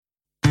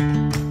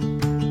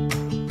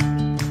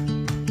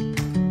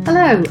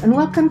Hello and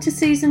welcome to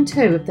Season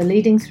 2 of the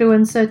Leading Through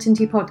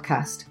Uncertainty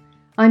podcast.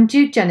 I'm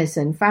Jude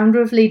Jennison,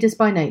 founder of Leaders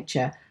by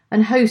Nature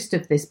and host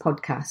of this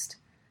podcast,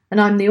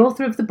 and I'm the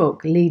author of the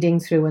book Leading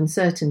Through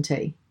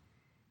Uncertainty.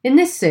 In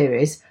this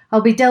series,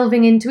 I'll be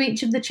delving into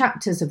each of the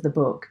chapters of the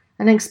book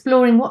and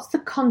exploring what's the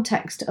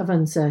context of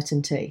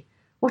uncertainty,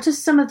 what are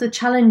some of the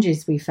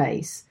challenges we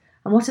face,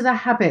 and what are the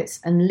habits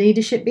and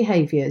leadership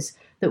behaviours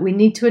that we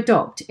need to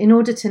adopt in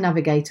order to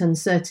navigate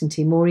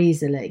uncertainty more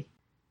easily.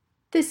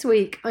 This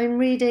week I'm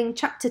reading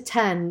chapter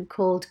 10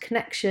 called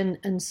Connection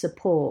and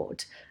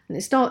Support, and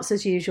it starts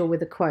as usual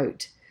with a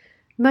quote.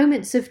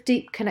 Moments of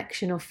deep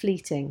connection are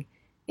fleeting.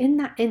 In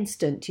that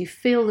instant you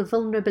feel the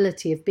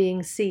vulnerability of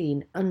being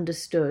seen,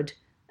 understood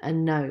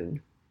and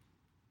known.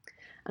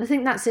 And I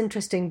think that's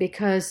interesting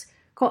because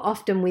quite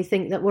often we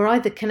think that we're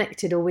either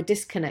connected or we're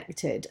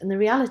disconnected, and the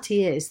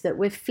reality is that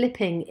we're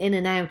flipping in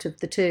and out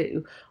of the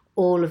two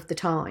all of the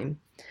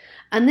time.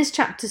 And this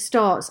chapter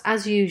starts,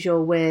 as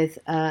usual, with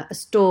a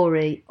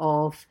story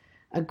of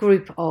a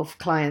group of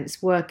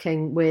clients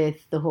working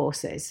with the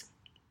horses.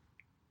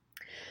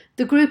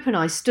 The group and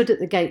I stood at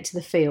the gate to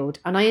the field,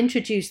 and I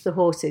introduced the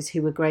horses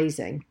who were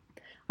grazing.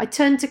 I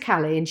turned to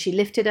Callie and she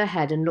lifted her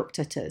head and looked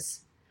at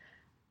us.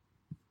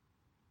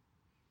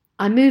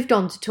 I moved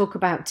on to talk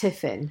about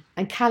Tiffin,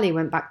 and Callie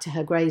went back to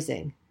her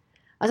grazing.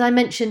 As I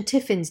mentioned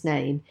Tiffin's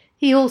name,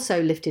 he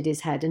also lifted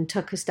his head and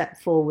took a step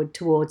forward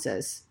towards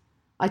us.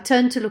 I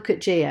turned to look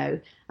at Geo,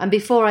 and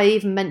before I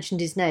even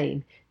mentioned his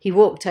name, he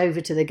walked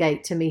over to the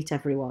gate to meet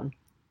everyone.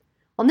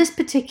 On this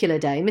particular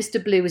day,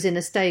 Mr. Blue was in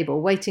a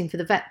stable waiting for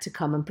the vet to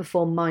come and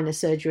perform minor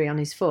surgery on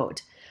his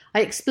foot.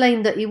 I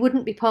explained that he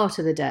wouldn't be part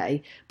of the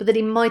day, but that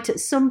he might at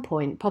some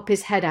point pop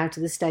his head out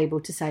of the stable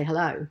to say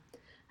hello.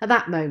 At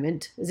that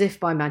moment, as if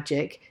by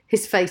magic,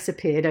 his face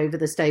appeared over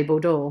the stable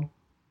door.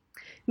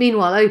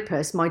 Meanwhile,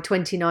 Opus, my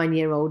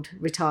 29-year-old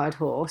retired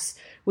horse,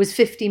 was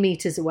 50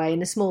 metres away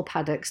in a small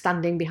paddock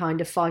standing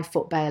behind a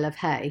 5-foot bale of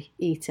hay,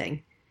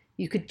 eating.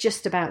 You could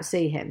just about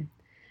see him.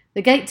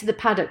 The gate to the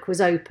paddock was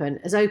open,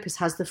 as Opus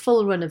has the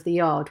full run of the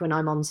yard when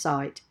I'm on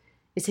site.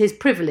 It's his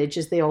privilege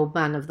as the old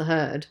man of the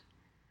herd.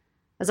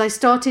 As I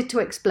started to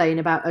explain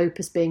about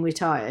Opus being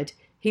retired,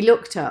 he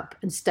looked up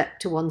and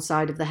stepped to one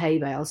side of the hay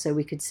bale so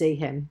we could see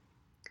him.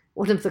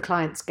 One of the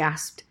clients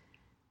gasped,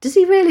 "Does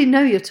he really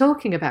know you're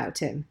talking about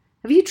him?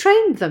 Have you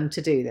trained them to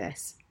do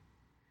this?"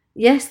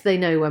 Yes, they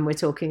know when we're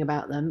talking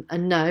about them,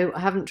 and no, I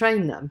haven't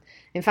trained them.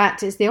 In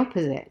fact, it's the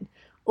opposite.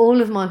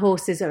 All of my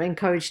horses are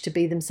encouraged to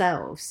be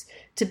themselves,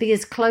 to be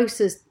as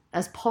close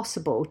as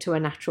possible to a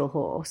natural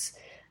horse,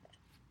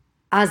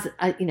 as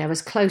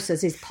close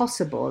as is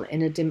possible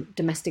in a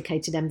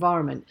domesticated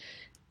environment.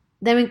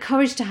 They're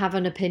encouraged to have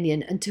an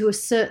opinion and to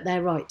assert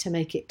their right to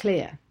make it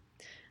clear.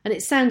 And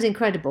it sounds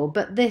incredible,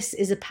 but this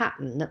is a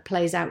pattern that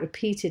plays out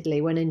repeatedly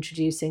when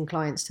introducing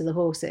clients to the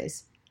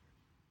horses.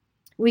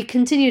 We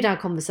continued our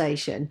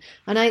conversation,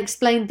 and I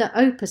explained that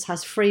Opus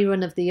has free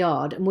run of the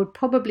yard and would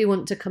probably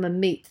want to come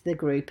and meet the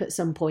group at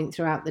some point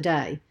throughout the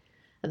day.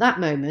 At that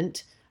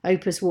moment,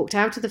 Opus walked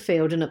out of the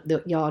field and up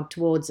the yard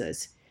towards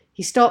us.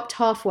 He stopped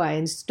halfway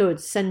and stood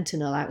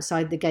sentinel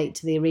outside the gate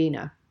to the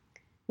arena.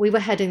 We were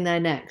heading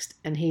there next,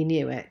 and he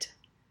knew it.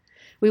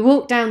 We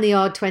walked down the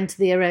yard to enter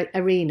the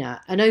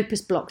arena, and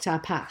Opus blocked our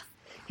path.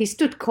 He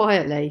stood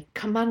quietly,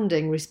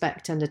 commanding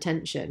respect and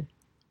attention.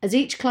 As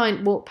each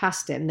client walked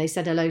past him, they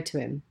said hello to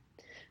him.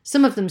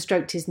 Some of them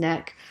stroked his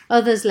neck,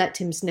 others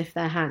let him sniff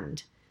their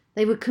hand.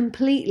 They were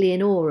completely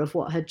in awe of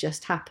what had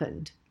just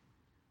happened.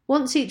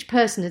 Once each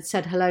person had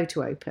said hello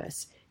to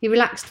Opus, he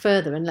relaxed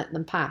further and let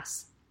them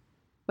pass.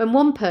 When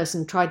one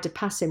person tried to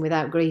pass him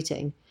without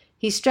greeting,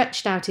 he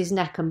stretched out his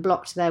neck and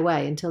blocked their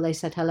way until they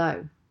said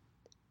hello.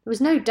 There was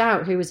no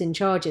doubt who was in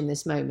charge in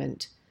this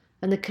moment,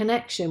 and the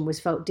connection was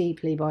felt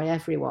deeply by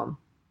everyone.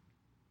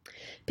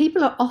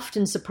 People are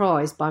often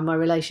surprised by my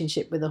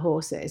relationship with the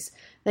horses.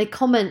 They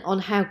comment on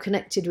how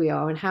connected we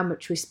are and how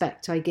much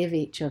respect I give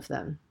each of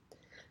them.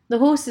 The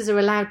horses are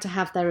allowed to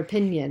have their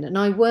opinion, and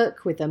I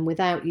work with them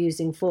without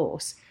using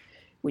force,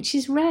 which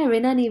is rare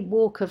in any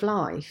walk of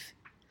life.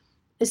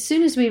 As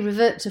soon as we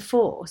revert to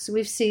force,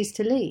 we've ceased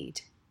to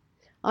lead.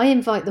 I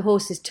invite the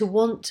horses to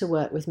want to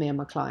work with me and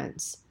my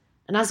clients,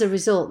 and as a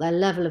result, their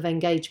level of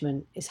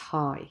engagement is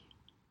high.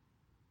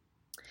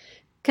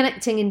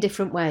 Connecting in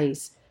different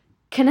ways.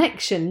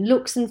 Connection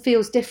looks and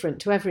feels different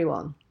to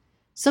everyone.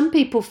 Some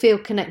people feel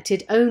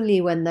connected only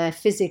when they're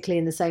physically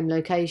in the same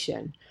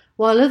location,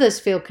 while others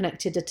feel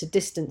connected at a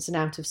distance and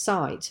out of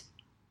sight.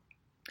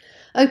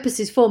 Opus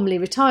is formally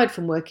retired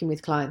from working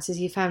with clients as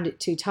he found it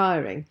too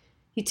tiring.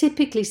 He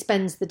typically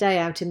spends the day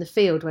out in the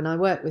field when I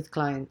work with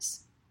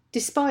clients.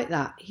 Despite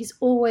that, he's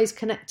always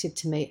connected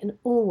to me and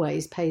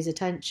always pays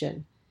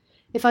attention.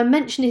 If I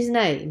mention his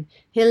name,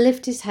 he'll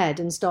lift his head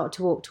and start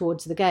to walk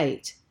towards the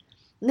gate.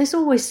 And this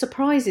always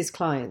surprises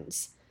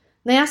clients.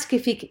 They ask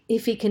if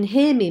he can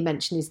hear me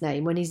mention his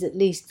name when he's at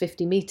least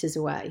 50 metres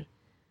away.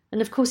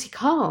 And of course he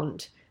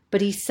can't,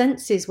 but he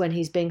senses when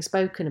he's being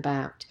spoken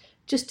about,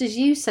 just as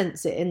you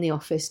sense it in the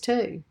office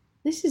too.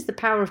 This is the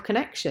power of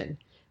connection.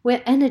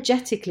 We're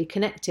energetically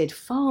connected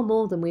far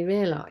more than we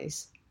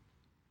realise.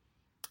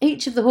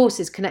 Each of the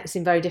horses connects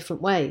in very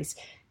different ways.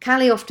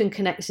 Callie often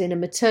connects in a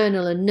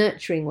maternal and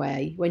nurturing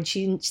way when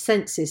she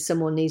senses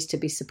someone needs to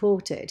be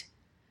supported.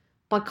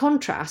 By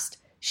contrast,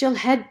 she'll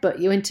headbutt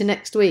you into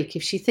next week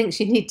if she thinks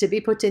you need to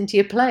be put into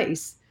your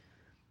place.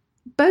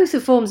 Both are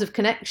forms of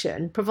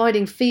connection,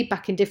 providing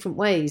feedback in different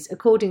ways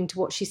according to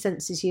what she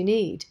senses you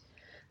need.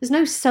 There's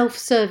no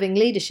self-serving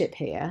leadership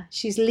here.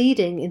 She's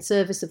leading in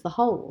service of the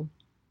whole.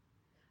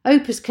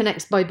 Opus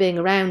connects by being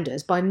around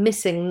us, by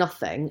missing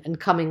nothing and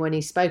coming when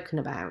he's spoken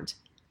about.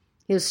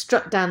 He'll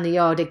strut down the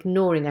yard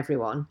ignoring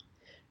everyone.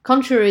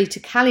 Contrary to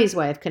Callie's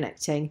way of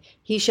connecting,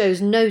 he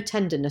shows no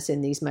tenderness in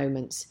these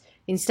moments.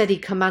 Instead, he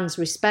commands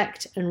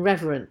respect and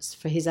reverence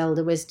for his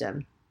elder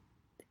wisdom.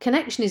 The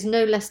connection is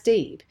no less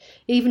deep,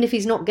 even if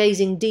he's not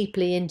gazing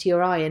deeply into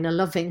your eye in a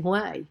loving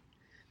way.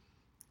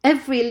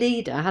 Every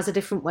leader has a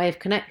different way of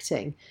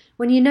connecting.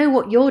 When you know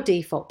what your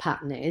default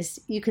pattern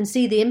is, you can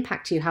see the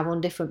impact you have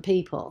on different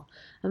people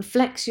and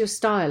flex your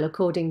style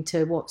according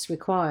to what's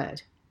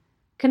required.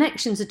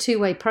 Connection's a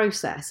two-way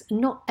process,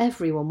 and not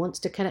everyone wants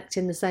to connect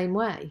in the same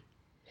way.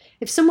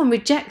 If someone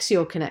rejects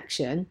your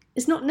connection,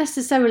 it's not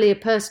necessarily a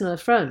personal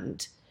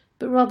affront,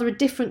 but rather a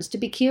difference to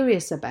be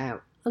curious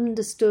about,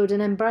 understood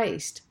and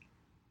embraced.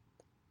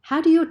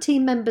 How do your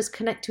team members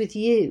connect with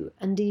you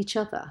and each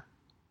other?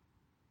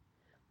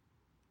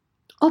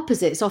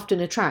 Opposites often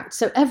attract,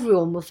 so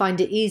everyone will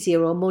find it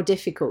easier or more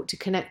difficult to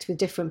connect with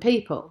different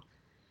people.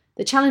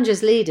 The challenge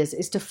as leaders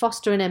is to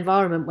foster an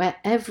environment where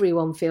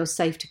everyone feels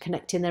safe to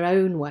connect in their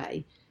own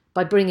way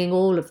by bringing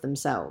all of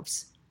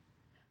themselves.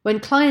 When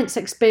clients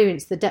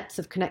experience the depth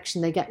of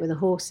connection they get with the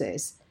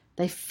horses,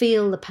 they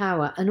feel the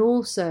power and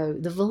also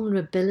the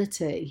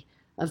vulnerability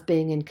of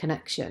being in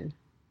connection.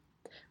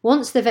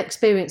 Once they've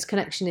experienced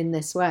connection in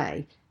this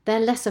way, they're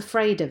less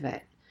afraid of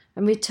it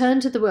and return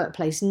to the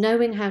workplace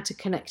knowing how to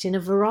connect in a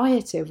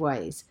variety of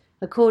ways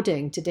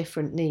according to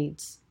different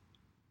needs.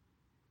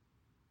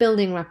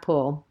 Building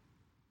rapport.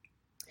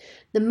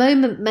 The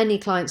moment many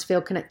clients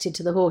feel connected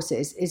to the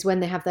horses is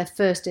when they have their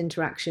first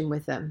interaction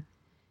with them.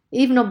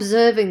 Even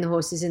observing the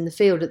horses in the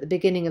field at the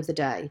beginning of the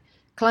day,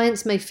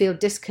 clients may feel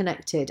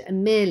disconnected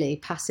and merely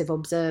passive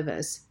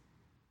observers.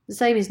 The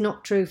same is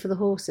not true for the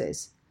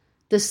horses.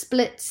 The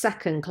split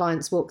second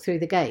clients walk through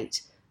the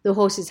gate, the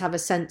horses have a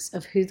sense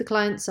of who the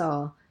clients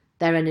are,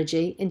 their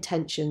energy,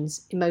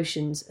 intentions,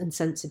 emotions and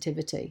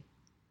sensitivity.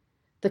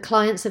 The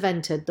clients have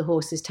entered the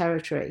horses'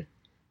 territory.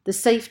 The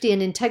safety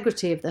and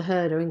integrity of the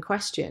herd are in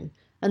question,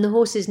 and the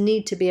horses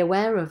need to be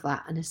aware of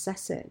that and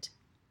assess it.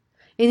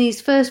 In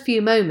these first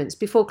few moments,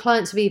 before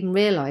clients have even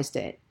realised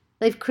it,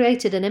 they've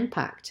created an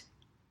impact.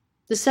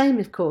 The same,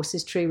 of course,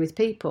 is true with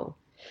people.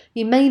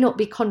 You may not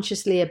be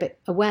consciously a bit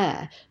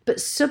aware,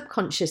 but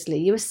subconsciously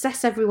you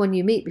assess everyone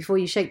you meet before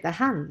you shake their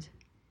hand.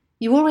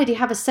 You already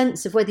have a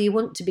sense of whether you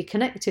want to be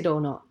connected or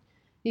not.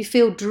 You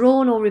feel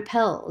drawn or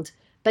repelled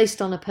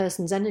based on a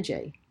person's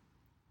energy.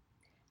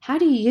 How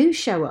do you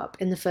show up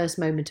in the first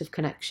moment of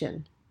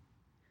connection?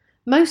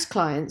 Most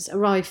clients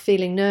arrive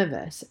feeling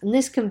nervous, and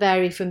this can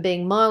vary from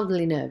being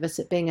mildly nervous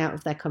at being out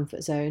of their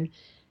comfort zone,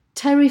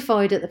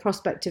 terrified at the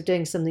prospect of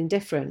doing something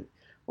different,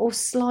 or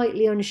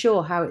slightly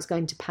unsure how it's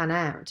going to pan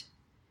out.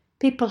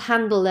 People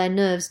handle their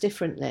nerves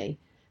differently.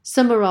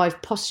 Some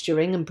arrive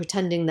posturing and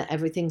pretending that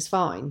everything's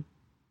fine.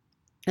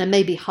 There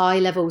may be high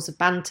levels of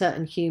banter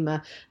and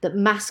humour that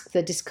mask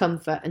the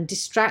discomfort and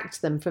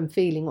distract them from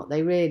feeling what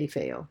they really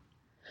feel.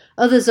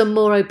 Others are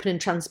more open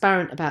and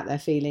transparent about their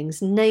feelings,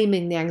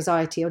 naming the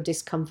anxiety or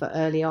discomfort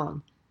early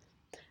on.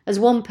 As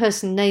one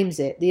person names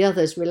it, the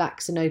others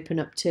relax and open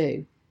up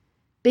too.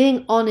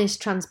 Being honest,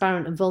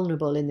 transparent and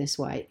vulnerable in this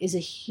way is a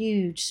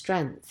huge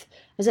strength,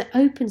 as it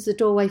opens the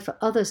doorway for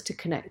others to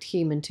connect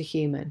human to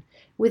human,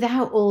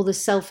 without all the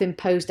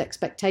self-imposed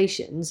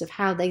expectations of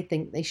how they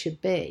think they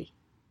should be.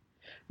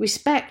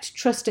 Respect,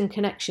 trust and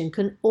connection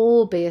can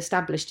all be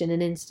established in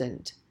an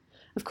instant.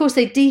 Of course,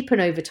 they deepen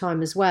over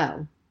time as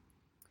well.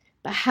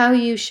 But how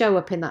you show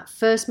up in that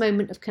first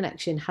moment of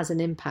connection has an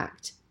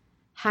impact.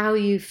 How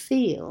you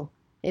feel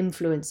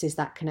influences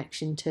that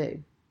connection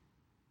too.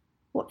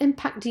 What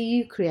impact do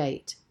you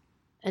create?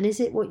 And is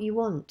it what you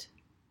want?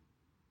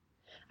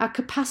 Our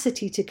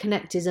capacity to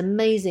connect is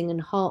amazing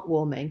and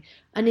heartwarming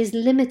and is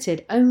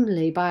limited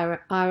only by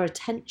our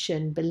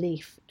attention,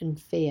 belief and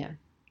fear.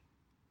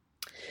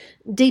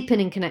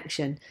 Deepening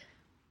connection.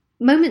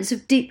 Moments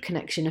of deep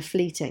connection are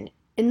fleeting.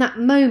 In that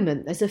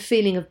moment, there's a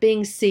feeling of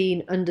being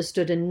seen,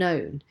 understood and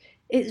known.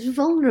 It's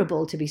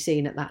vulnerable to be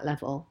seen at that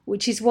level,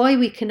 which is why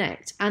we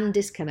connect and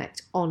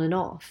disconnect on and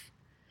off.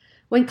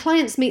 When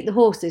clients meet the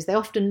horses, they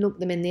often look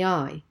them in the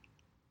eye.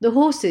 The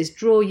horses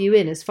draw you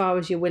in as far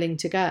as you're willing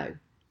to go.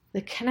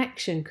 The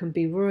connection can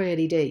be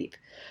really deep.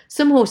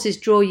 Some horses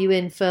draw you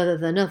in further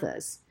than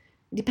others.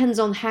 It depends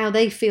on how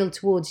they feel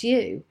towards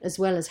you, as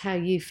well as how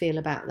you feel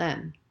about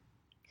them.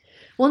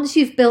 Once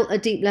you've built a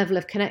deep level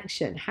of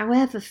connection,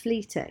 however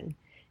fleeting,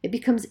 it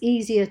becomes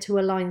easier to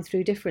align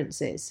through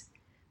differences.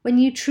 When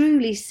you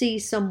truly see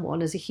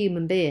someone as a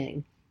human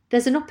being,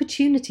 there's an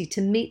opportunity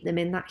to meet them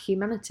in that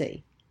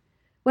humanity.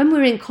 When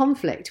we're in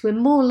conflict, we're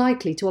more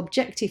likely to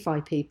objectify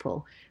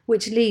people,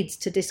 which leads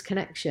to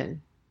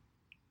disconnection.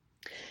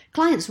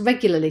 Clients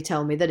regularly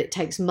tell me that it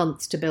takes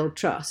months to build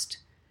trust.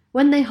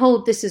 When they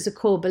hold this as a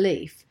core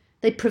belief,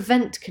 they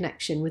prevent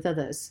connection with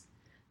others.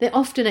 They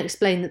often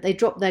explain that they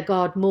drop their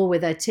guard more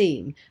with their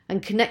team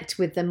and connect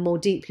with them more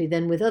deeply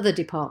than with other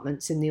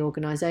departments in the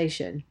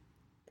organisation.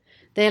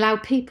 They allow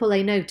people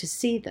they know to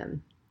see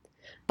them.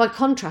 By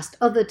contrast,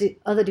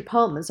 other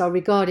departments are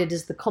regarded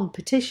as the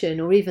competition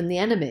or even the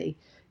enemy,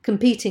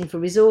 competing for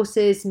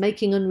resources,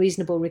 making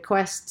unreasonable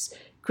requests,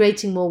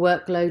 creating more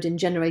workload and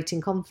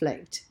generating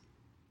conflict.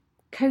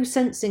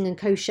 Co-sensing and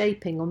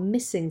co-shaping are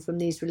missing from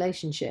these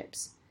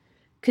relationships.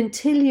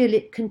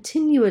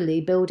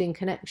 Continually building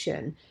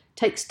connection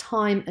takes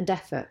time and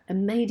effort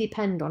and may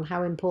depend on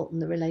how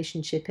important the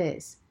relationship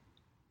is.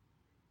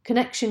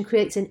 Connection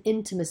creates an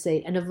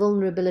intimacy and a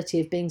vulnerability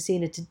of being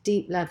seen at a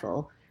deep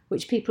level,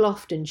 which people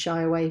often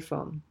shy away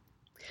from.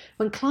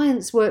 When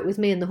clients work with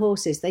me and the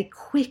horses, they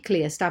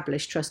quickly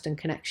establish trust and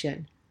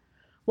connection.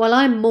 While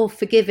I'm more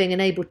forgiving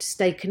and able to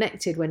stay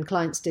connected when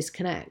clients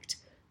disconnect,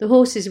 the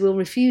horses will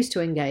refuse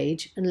to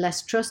engage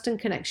unless trust and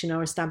connection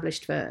are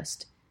established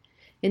first.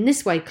 In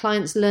this way,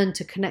 clients learn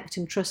to connect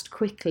and trust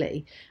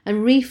quickly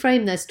and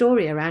reframe their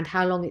story around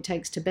how long it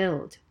takes to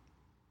build.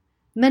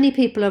 Many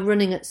people are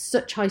running at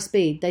such high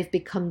speed they've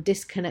become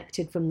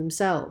disconnected from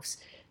themselves.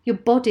 Your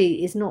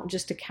body is not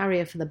just a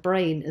carrier for the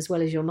brain as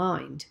well as your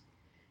mind.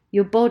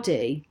 Your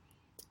body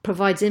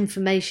provides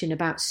information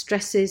about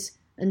stresses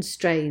and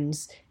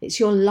strains. It's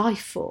your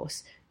life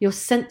force, your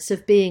sense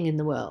of being in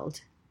the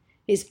world.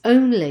 It's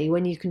only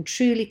when you can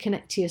truly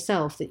connect to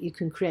yourself that you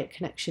can create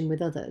connection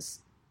with others.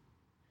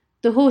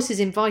 The horses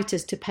invite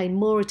us to pay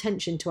more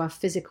attention to our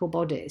physical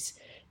bodies,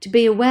 to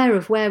be aware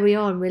of where we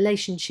are in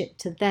relationship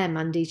to them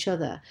and each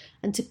other,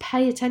 and to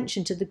pay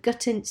attention to the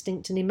gut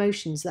instinct and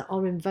emotions that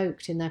are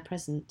invoked in their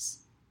presence.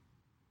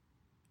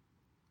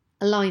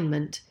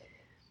 Alignment.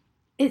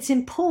 It's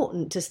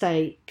important to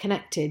stay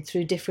connected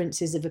through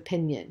differences of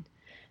opinion.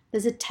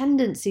 There's a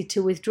tendency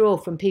to withdraw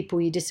from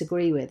people you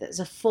disagree with as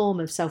a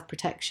form of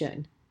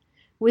self-protection.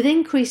 With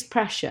increased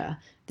pressure,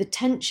 the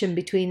tension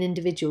between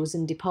individuals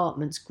and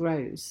departments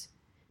grows.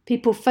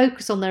 People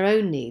focus on their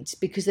own needs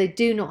because they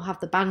do not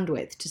have the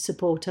bandwidth to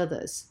support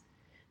others.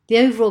 The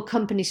overall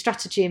company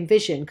strategy and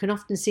vision can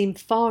often seem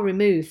far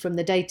removed from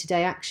the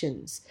day-to-day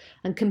actions,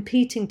 and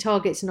competing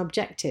targets and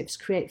objectives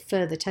create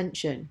further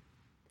tension.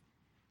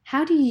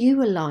 How do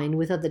you align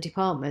with other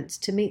departments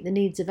to meet the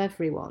needs of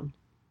everyone?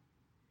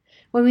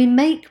 When we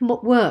make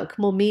work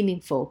more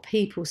meaningful,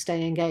 people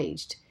stay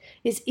engaged.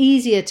 It's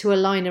easier to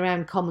align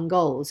around common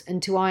goals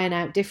and to iron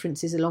out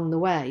differences along the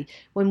way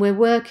when we're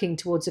working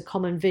towards a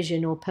common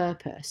vision or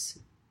purpose.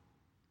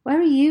 Where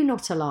are you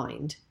not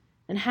aligned,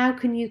 and how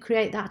can you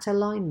create that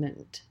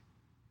alignment?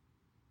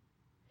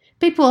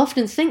 People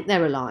often think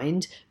they're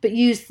aligned, but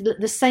use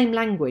the same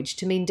language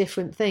to mean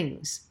different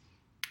things.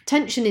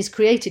 Tension is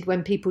created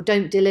when people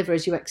don't deliver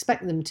as you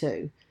expect them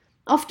to,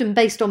 often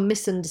based on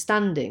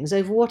misunderstandings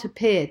over what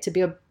appear to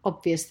be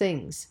obvious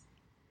things.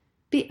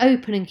 Be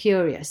open and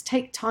curious,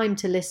 take time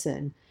to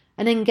listen,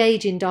 and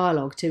engage in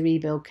dialogue to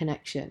rebuild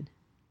connection.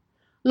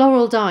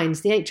 Laurel Dines,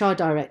 the HR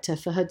director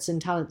for Hudson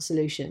Talent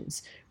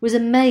Solutions, was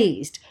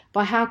amazed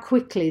by how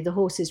quickly the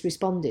horses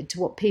responded to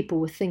what people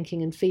were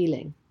thinking and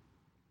feeling.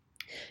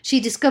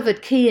 She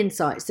discovered key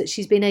insights that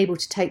she's been able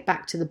to take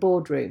back to the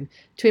boardroom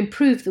to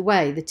improve the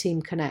way the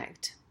team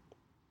connect.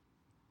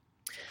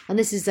 And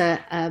this is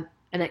an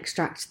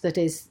extract that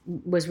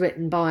was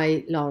written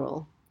by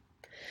Laurel.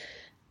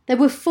 There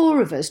were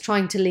 4 of us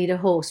trying to lead a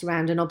horse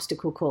around an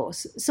obstacle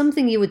course,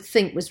 something you would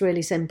think was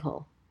really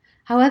simple.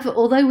 However,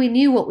 although we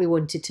knew what we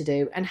wanted to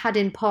do and had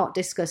in part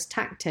discussed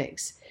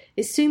tactics,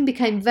 it soon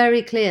became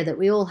very clear that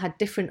we all had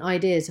different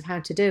ideas of how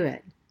to do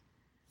it.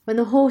 When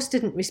the horse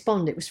didn't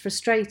respond, it was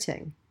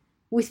frustrating.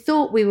 We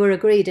thought we were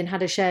agreed and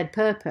had a shared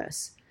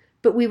purpose,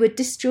 but we were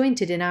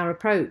disjointed in our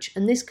approach,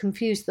 and this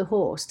confused the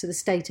horse to the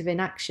state of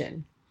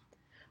inaction.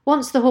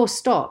 Once the horse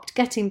stopped,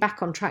 getting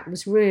back on track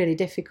was really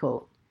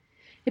difficult.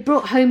 It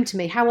brought home to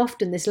me how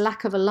often this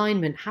lack of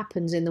alignment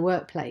happens in the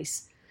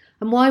workplace,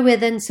 and why we're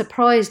then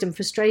surprised and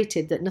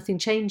frustrated that nothing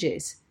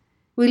changes.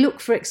 We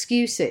look for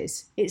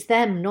excuses. It's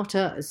them, not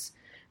us.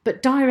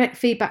 But direct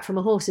feedback from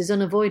a horse is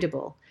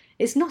unavoidable.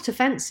 It's not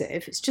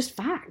offensive, it's just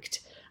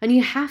fact. And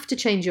you have to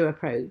change your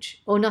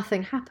approach or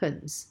nothing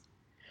happens.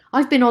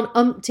 I've been on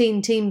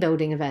umpteen team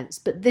building events,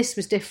 but this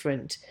was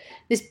different.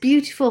 This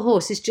beautiful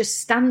horse is just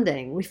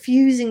standing,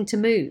 refusing to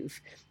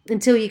move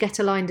until you get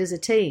aligned as a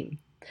team.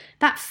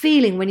 That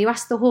feeling when you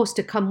ask the horse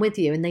to come with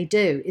you and they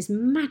do is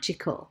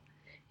magical.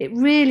 It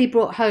really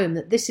brought home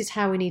that this is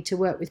how we need to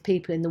work with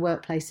people in the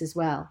workplace as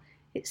well.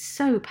 It's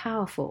so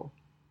powerful.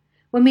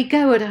 When we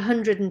go at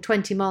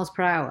 120 miles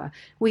per hour,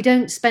 we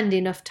don't spend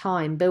enough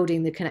time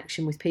building the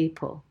connection with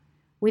people.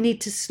 We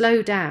need to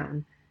slow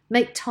down,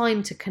 make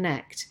time to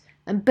connect,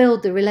 and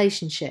build the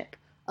relationship.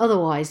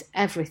 Otherwise,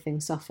 everything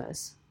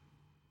suffers.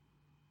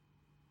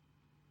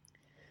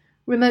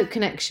 Remote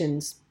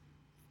connections.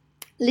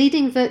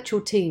 Leading virtual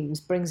teams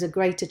brings a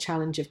greater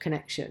challenge of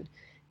connection.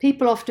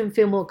 People often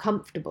feel more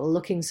comfortable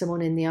looking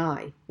someone in the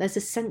eye. There's a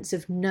sense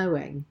of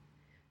knowing.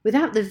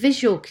 Without the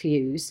visual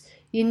cues,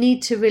 you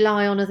need to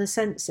rely on other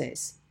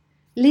senses.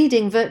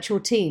 Leading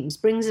virtual teams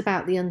brings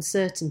about the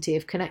uncertainty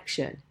of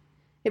connection.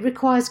 It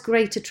requires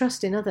greater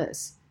trust in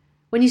others.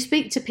 When you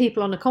speak to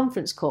people on a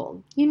conference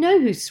call, you know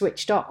who's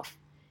switched off.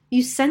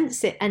 You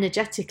sense it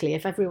energetically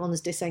if everyone's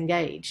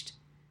disengaged.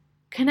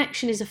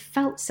 Connection is a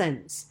felt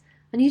sense,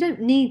 and you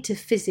don't need to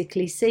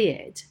physically see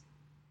it.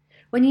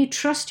 When you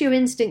trust your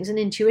instincts and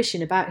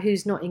intuition about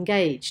who's not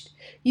engaged,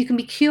 you can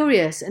be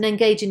curious and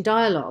engage in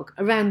dialogue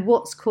around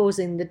what's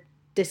causing the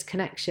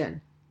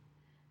disconnection.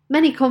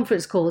 Many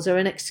conference calls are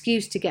an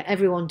excuse to get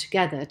everyone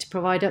together to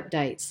provide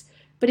updates,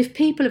 but if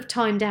people have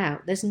timed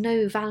out, there's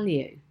no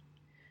value.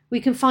 We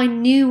can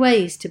find new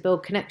ways to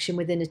build connection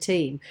within a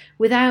team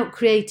without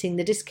creating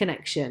the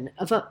disconnection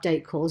of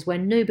update calls where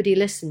nobody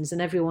listens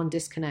and everyone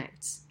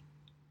disconnects.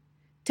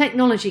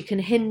 Technology can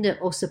hinder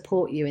or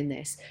support you in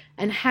this,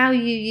 and how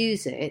you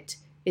use it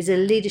is a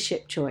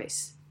leadership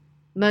choice,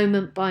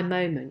 moment by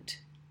moment.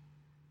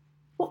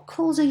 What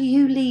calls are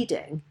you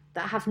leading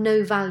that have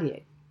no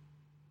value?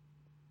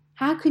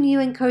 How can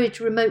you encourage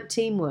remote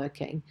team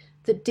working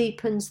that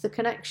deepens the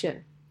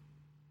connection?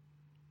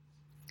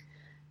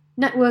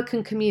 Network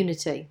and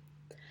community.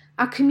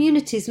 Our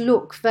communities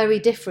look very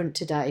different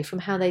today from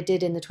how they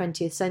did in the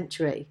 20th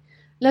century.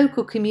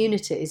 Local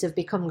communities have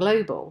become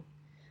global,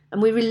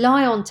 and we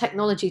rely on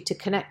technology to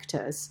connect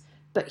us,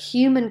 but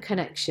human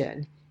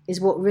connection is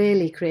what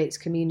really creates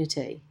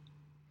community.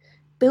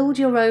 Build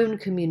your own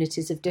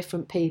communities of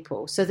different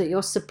people so that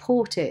you're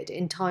supported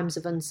in times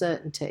of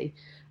uncertainty,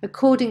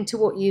 according to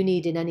what you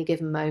need in any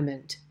given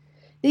moment.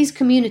 These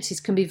communities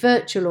can be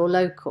virtual or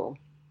local.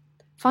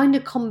 Find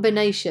a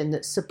combination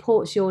that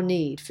supports your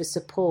need for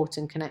support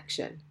and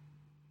connection.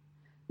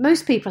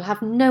 Most people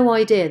have no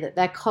idea that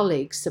their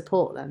colleagues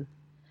support them.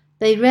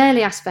 They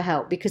rarely ask for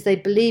help because they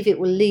believe it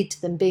will lead to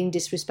them being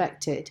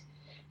disrespected.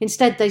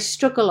 Instead, they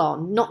struggle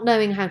on, not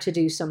knowing how to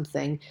do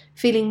something,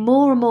 feeling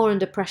more and more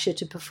under pressure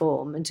to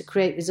perform and to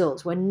create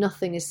results when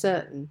nothing is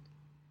certain.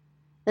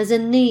 There's a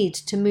need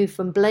to move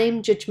from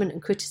blame, judgment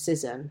and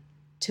criticism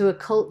to a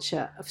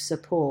culture of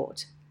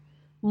support.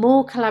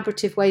 More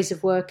collaborative ways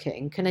of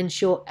working can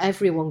ensure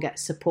everyone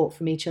gets support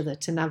from each other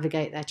to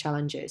navigate their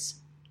challenges.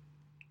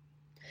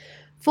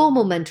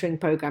 Formal mentoring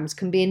programs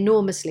can be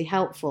enormously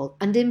helpful,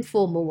 and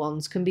informal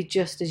ones can be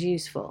just as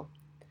useful.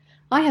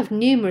 I have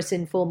numerous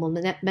informal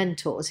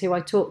mentors who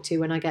I talk to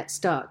when I get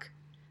stuck.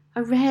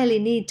 I rarely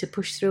need to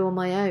push through on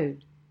my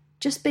own.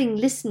 Just being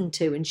listened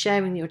to and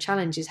sharing your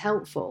challenge is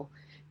helpful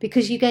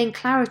because you gain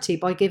clarity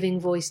by giving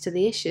voice to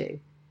the issue.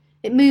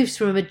 It moves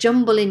from a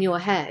jumble in your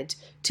head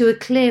to a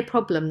clear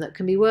problem that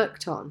can be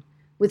worked on,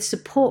 with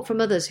support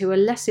from others who are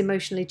less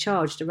emotionally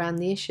charged around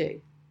the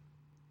issue.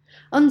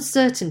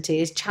 Uncertainty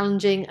is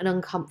challenging and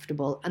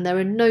uncomfortable, and there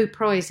are no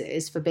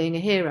prizes for being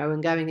a hero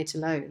and going it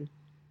alone.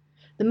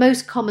 The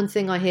most common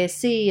thing I hear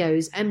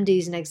CEOs,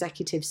 MDs and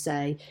executives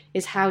say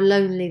is how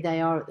lonely they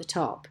are at the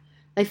top.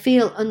 They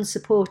feel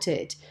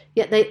unsupported,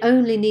 yet they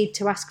only need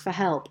to ask for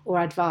help or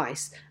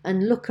advice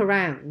and look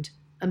around,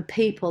 and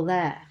people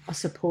there are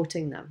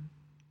supporting them.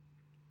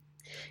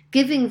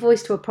 Giving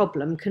voice to a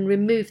problem can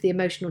remove the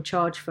emotional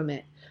charge from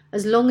it,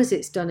 as long as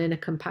it's done in a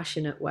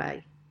compassionate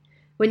way.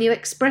 When you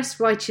express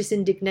righteous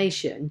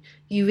indignation,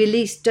 you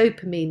release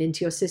dopamine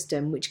into your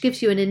system, which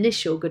gives you an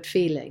initial good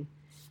feeling.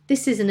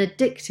 This is an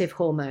addictive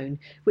hormone,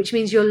 which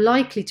means you're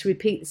likely to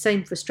repeat the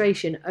same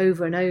frustration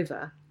over and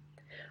over.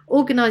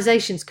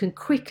 Organisations can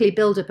quickly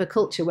build up a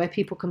culture where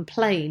people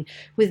complain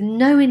with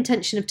no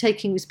intention of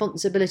taking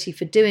responsibility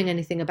for doing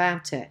anything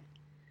about it.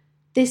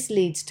 This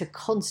leads to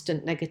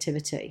constant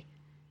negativity.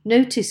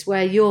 Notice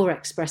where you're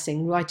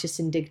expressing righteous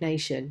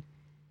indignation.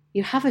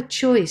 You have a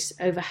choice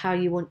over how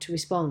you want to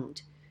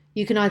respond.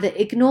 You can either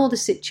ignore the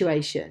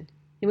situation,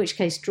 in which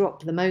case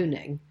drop the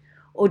moaning,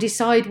 or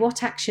decide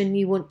what action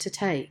you want to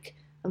take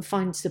and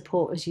find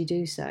support as you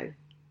do so.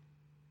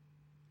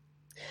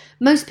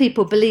 Most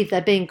people believe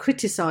they're being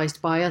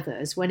criticised by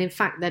others when in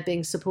fact they're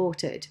being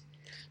supported.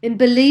 In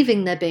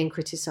believing they're being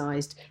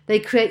criticised, they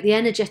create the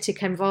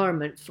energetic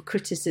environment for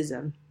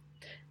criticism.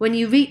 When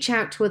you reach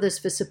out to others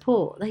for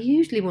support, they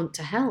usually want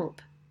to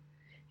help.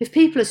 If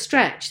people are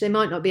stretched, they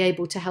might not be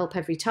able to help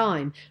every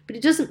time, but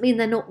it doesn't mean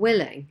they're not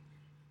willing.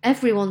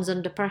 Everyone's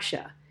under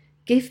pressure.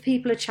 Give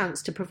people a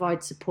chance to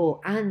provide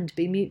support and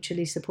be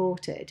mutually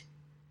supported.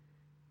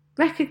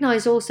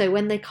 Recognise also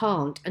when they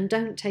can't and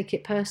don't take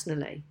it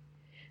personally.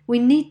 We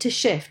need to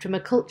shift from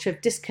a culture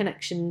of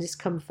disconnection and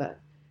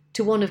discomfort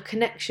to one of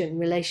connection,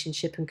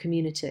 relationship and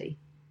community.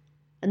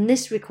 And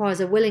this requires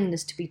a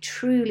willingness to be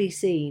truly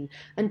seen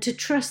and to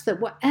trust that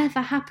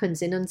whatever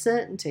happens in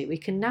uncertainty, we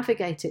can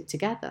navigate it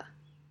together.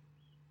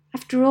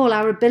 After all,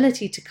 our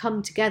ability to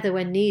come together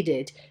when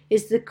needed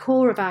is the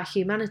core of our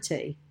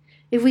humanity.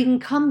 If we can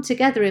come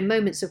together in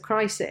moments of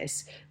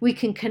crisis, we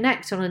can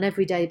connect on an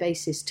everyday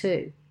basis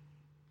too.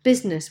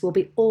 Business will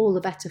be all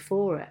the better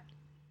for it.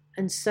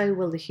 and so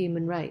will the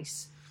human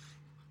race.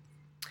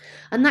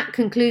 And that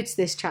concludes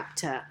this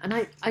chapter.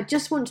 And I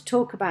just want to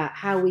talk about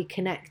how we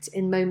connect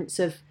in moments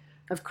of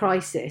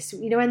crisis.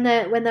 You know, when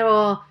there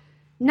are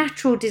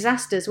natural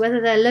disasters, whether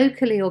they're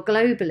locally or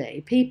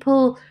globally,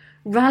 people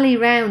rally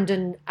round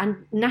and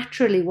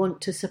naturally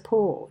want to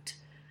support.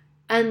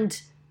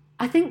 And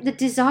I think the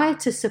desire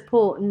to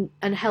support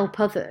and help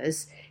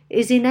others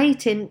is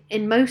innate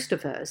in most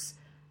of us.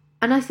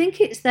 And I think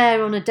it's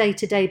there on a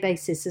day-to-day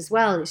basis as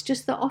well. It's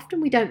just that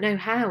often we don't know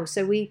how,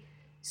 so we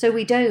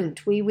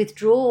don't. We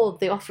withdraw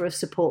the offer of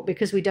support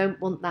because we don't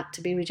want that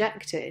to be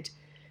rejected.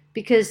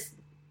 Because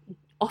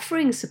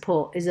offering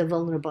support is a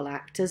vulnerable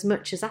act as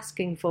much as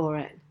asking for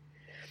it.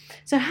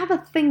 So have a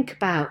think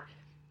about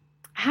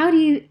how do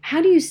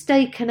you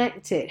stay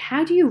connected?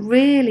 How do you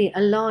really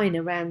align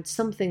around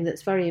something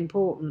that's very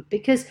important?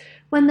 Because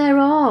when there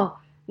are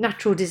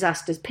natural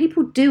disasters,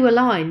 people do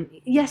align.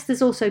 Yes,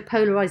 there's also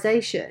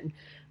polarization,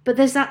 but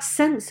there's that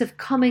sense of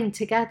coming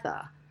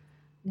together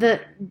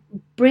that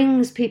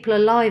brings people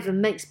alive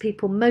and makes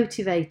people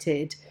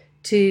motivated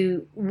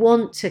to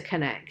want to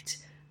connect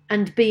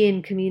and be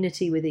in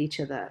community with each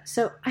other.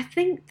 So I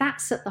think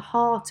that's at the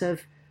heart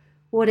of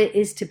what it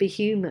is to be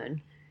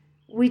human.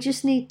 We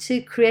just need to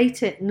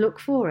create it and look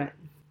for it.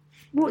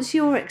 What's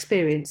your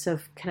experience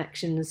of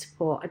connection and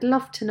support? I'd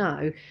love to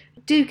know.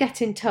 Do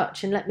get in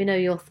touch and let me know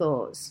your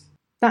thoughts.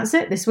 That's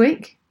it this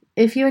week.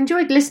 If you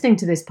enjoyed listening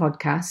to this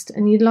podcast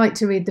and you'd like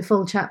to read the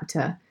full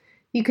chapter,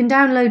 you can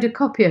download a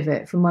copy of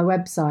it from my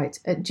website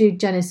at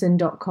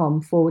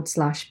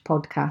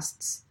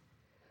judejennison.com/podcasts.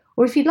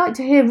 Or if you'd like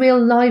to hear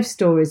real live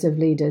stories of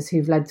leaders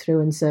who've led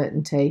through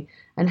uncertainty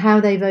and how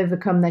they've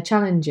overcome their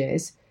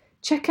challenges,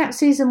 check out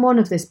Season 1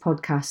 of this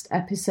podcast,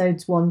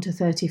 episodes 1 to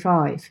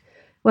 35,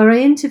 where I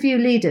interview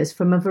leaders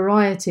from a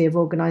variety of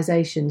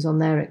organisations on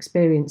their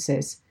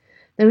experiences.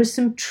 There are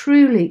some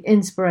truly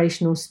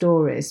inspirational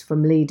stories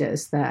from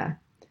leaders there.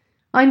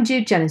 I'm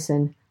Jude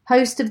Jennison,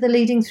 host of the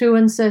Leading Through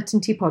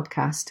Uncertainty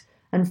podcast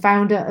and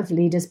founder of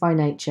Leaders by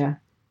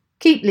Nature.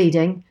 Keep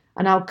leading,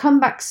 and I'll come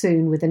back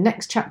soon with the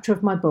next chapter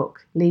of my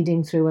book,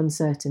 Leading Through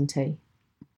Uncertainty.